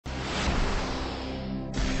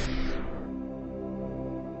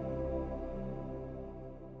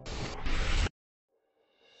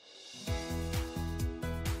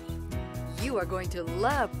You are going to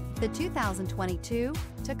love the 2022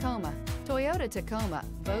 Tacoma. Toyota Tacoma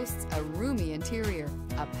boasts a roomy interior,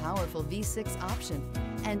 a powerful V6 option,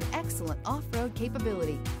 and excellent off-road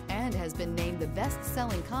capability, and has been named the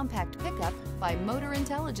best-selling compact pickup by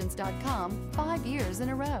MotorIntelligence.com 5 years in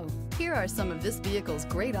a row. Here are some of this vehicle's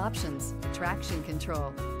great options: traction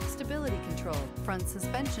control, stability control, front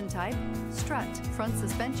suspension type, strut, front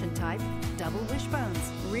suspension type, double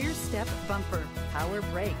wishbones, rear step bumper, power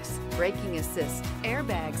brakes, braking assist,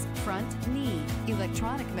 airbags, front knee,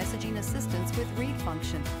 electronic messaging assistance with read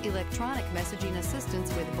function, electronic messaging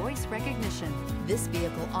assistance with voice recognition. This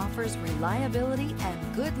vehicle offers reliability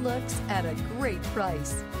and good looks at a great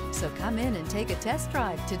price. So come in and take a test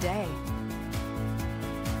drive today.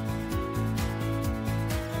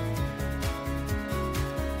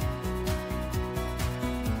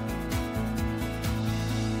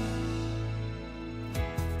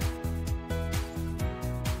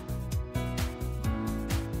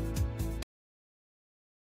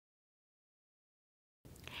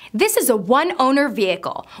 This is a one-owner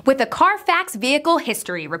vehicle with a Carfax Vehicle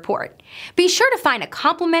History Report. Be sure to find a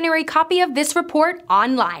complimentary copy of this report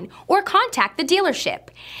online or contact the dealership.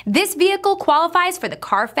 This vehicle qualifies for the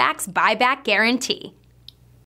Carfax Buyback Guarantee.